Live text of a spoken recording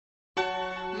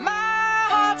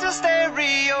a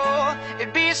stereo,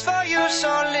 it beats for you, so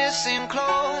listen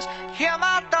close. Hear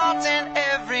my thoughts in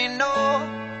every note.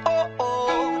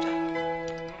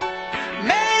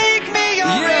 Make me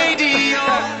your radio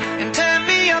and turn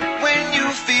me up when you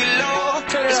feel low.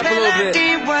 This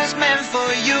melody was meant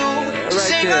for you.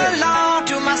 Sing along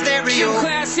to my stereo.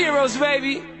 Class heroes,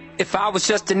 baby. If I was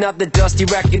just another dusty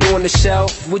record on the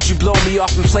shelf, would you blow me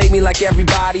off and play me like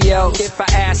everybody else? If I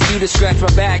asked you to scratch my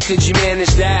back, could you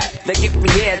manage that? Like if we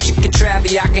had chicken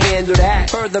travy, I can handle that.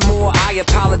 Furthermore, I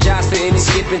apologize for any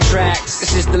skipping tracks.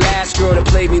 This is the last girl that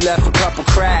played me, left a couple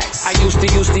cracks. I used to,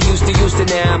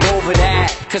 now I'm over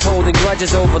that. Cause holding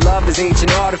grudges over love is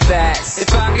ancient artifacts.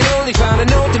 If I could only find a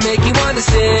note to make you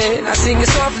understand, I sing it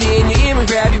softly in your ear and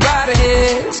grab you by the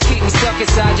hands. Keep me stuck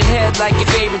inside your head like your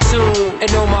favorite tune,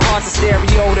 and know my heart's a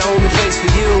stereo, the only place for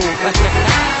you.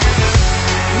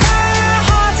 My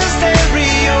heart's a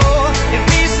stereo, it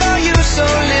beats for you, so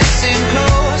listen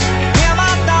close. Hear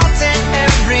my thoughts in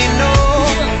every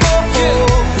note.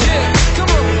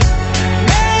 Come on.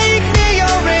 Make me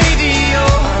your radio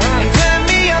and turn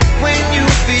me up when you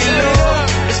feel low.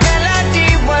 This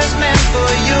melody was meant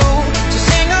for you, so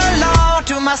sing along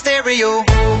to my stereo.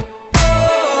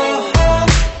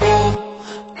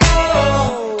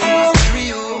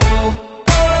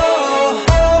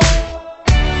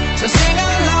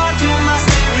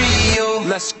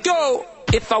 Let's go!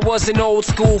 If I was an old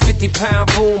school 50-pound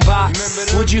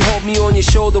boombox, would you hold me on your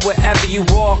shoulder wherever you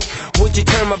walk? Would you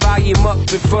turn my volume up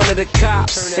in front of the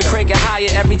cops and crank it higher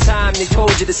every time they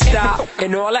told you to stop?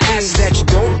 And all I ask is that you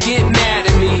don't get mad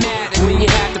at me when you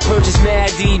have to purchase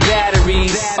Mad D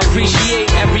batteries. Appreciate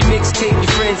every mixtape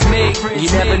your friends make. You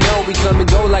never know, we come and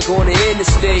go like on the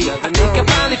interstate. I think I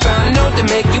finally found a note to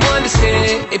make you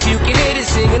understand. If you can hit it,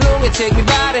 sing along and take me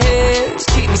by the hands.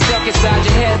 Keep me stuck inside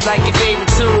your head like your favorite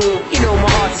tune. You know my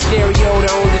heart's a stereo, the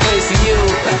only place for you.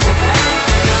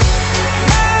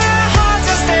 My heart's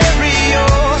a stereo,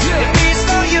 it beats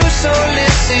for you, so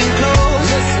listen close.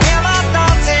 Hear my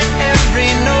thoughts in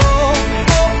every note.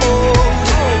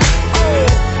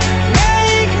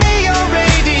 Make me your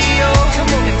radio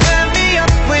and turn me up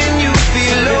when you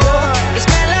feel low. This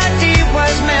melody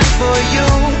was meant for you,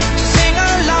 so sing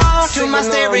along to my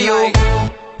stereo.